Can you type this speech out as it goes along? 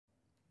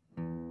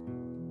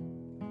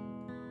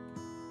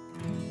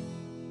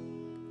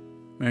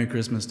Merry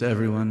Christmas to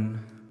everyone,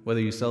 whether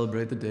you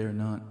celebrate the day or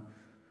not.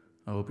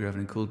 I hope you're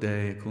having a cool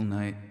day, a cool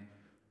night,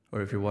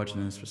 or if you're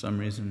watching this for some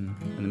reason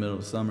in the middle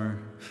of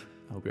summer,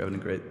 I hope you're having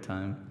a great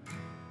time.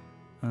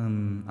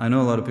 I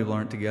know a lot of people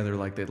aren't together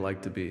like they'd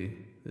like to be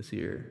this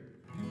year,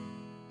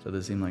 so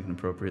this seemed like an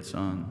appropriate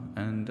song,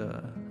 and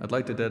I'd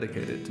like to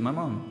dedicate it to my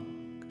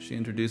mom, 'cause she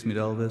introduced me to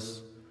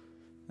Elvis,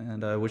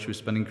 and I wish she was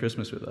spending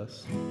Christmas with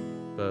us,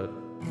 but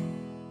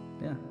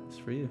yeah, it's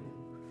for you.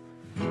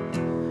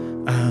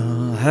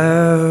 I'll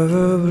have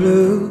a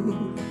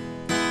blue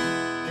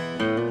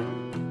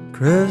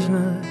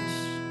Christmas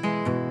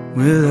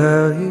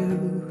without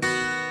you.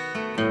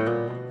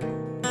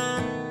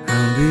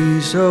 I'll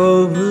be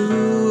so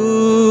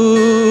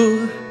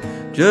blue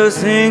just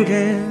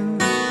thinking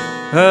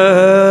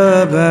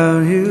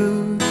about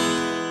you.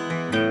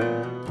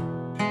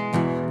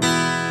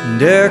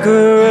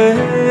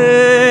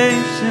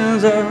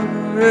 Decorations are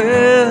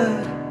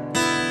red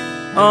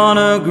on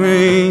a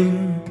green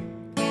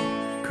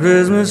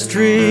Christmas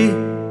tree.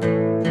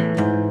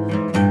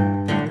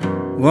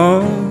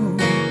 Won't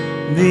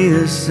be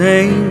the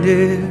same,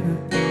 dear,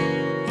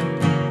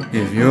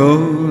 if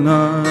you're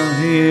not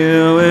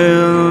here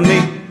with me.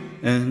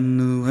 And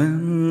the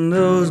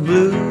window's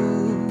blue,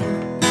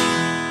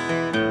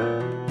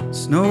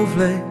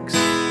 snowflakes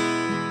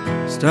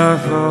start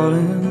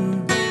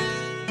falling.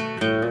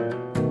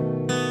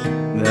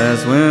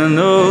 That's when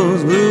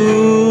those blue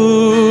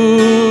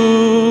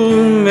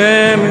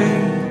memories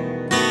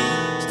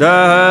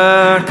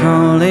start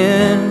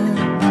calling.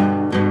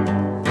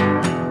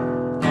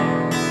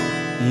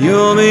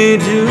 You'll be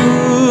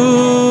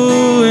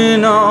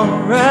doing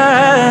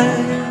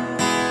alright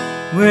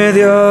with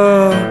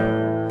your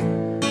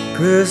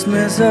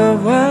Christmas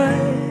of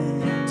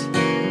white,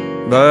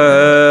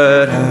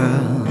 but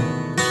I'll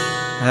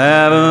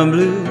have a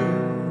blue,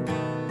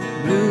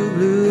 blue,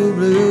 blue,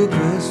 blue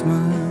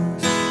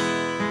Christmas.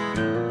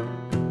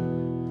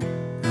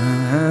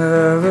 I'll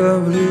have a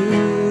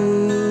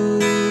blue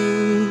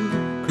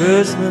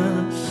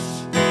Christmas,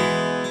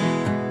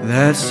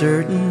 that's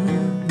certain.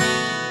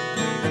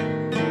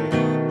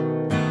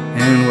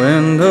 And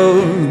when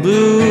those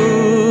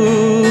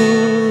blue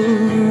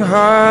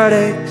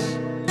heartaches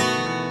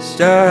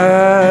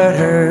start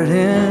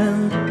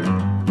hurting,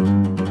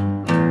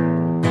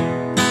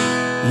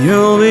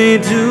 you'll be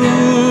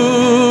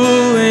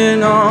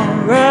doing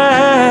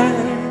alright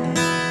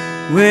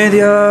with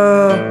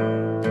your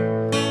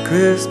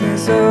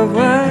Christmas of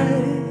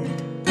white,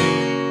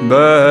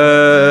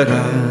 but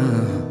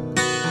I'll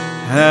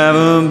have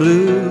a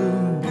blue,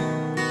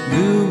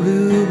 blue,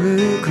 blue,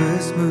 blue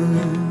Christmas.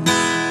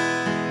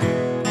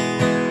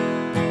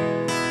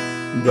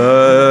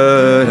 But